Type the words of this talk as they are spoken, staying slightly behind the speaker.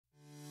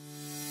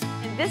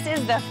This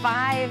is the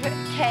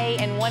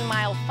 5K and 1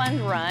 mile fund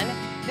run.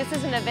 This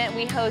is an event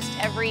we host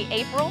every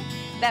April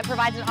that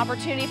provides an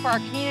opportunity for our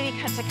community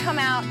to come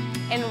out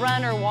and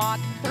run or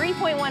walk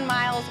 3.1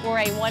 miles or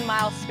a 1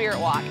 mile spirit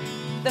walk.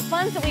 The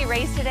funds that we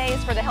raise today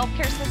is for the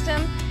healthcare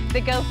system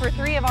that go for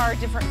 3 of our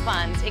different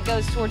funds. It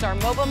goes towards our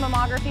mobile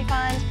mammography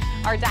fund,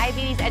 our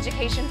diabetes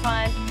education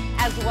fund,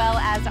 as well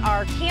as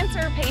our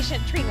cancer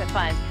patient treatment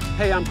fund.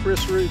 Hey, I'm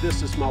Chris Rue.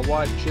 This is my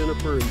wife,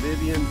 Jennifer and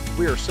Vivian.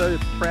 We are so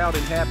proud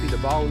and happy to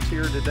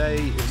volunteer today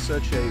in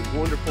such a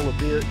wonderful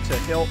event to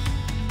help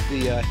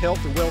the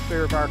health and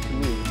welfare of our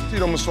community.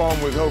 I'm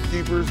Muslim with Health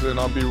Keepers, and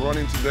I'll be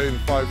running today the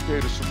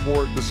 5K to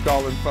support the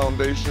Scotland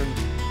Foundation.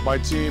 My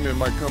team and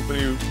my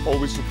company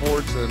always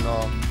supports, and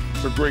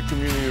it's a great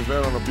community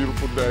event on a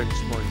beautiful day in the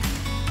spring.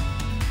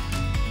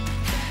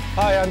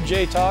 Hi, I'm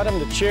Jay Todd. I'm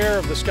the chair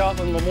of the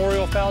Scotland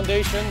Memorial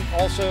Foundation.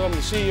 Also, I'm the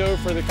CEO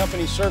for the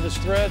company Service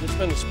Thread. It's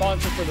been the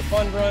sponsor for the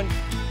Fund Run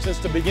since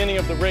the beginning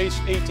of the race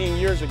 18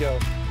 years ago.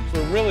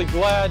 So we're really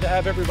glad to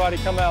have everybody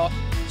come out,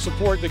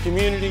 support the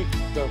community,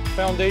 the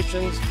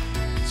foundation's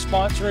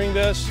sponsoring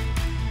this.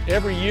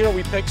 Every year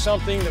we pick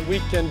something that we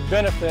can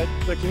benefit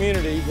the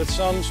community with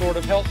some sort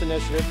of health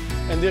initiative,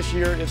 and this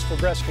year it's for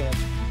breast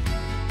cancer.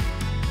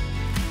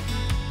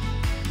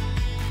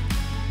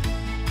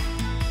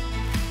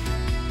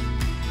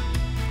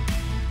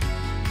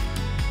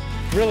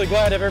 Really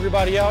glad to have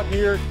everybody out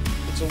here.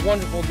 It's a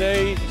wonderful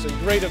day, it's a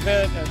great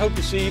event, and hope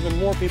to see even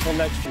more people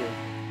next year.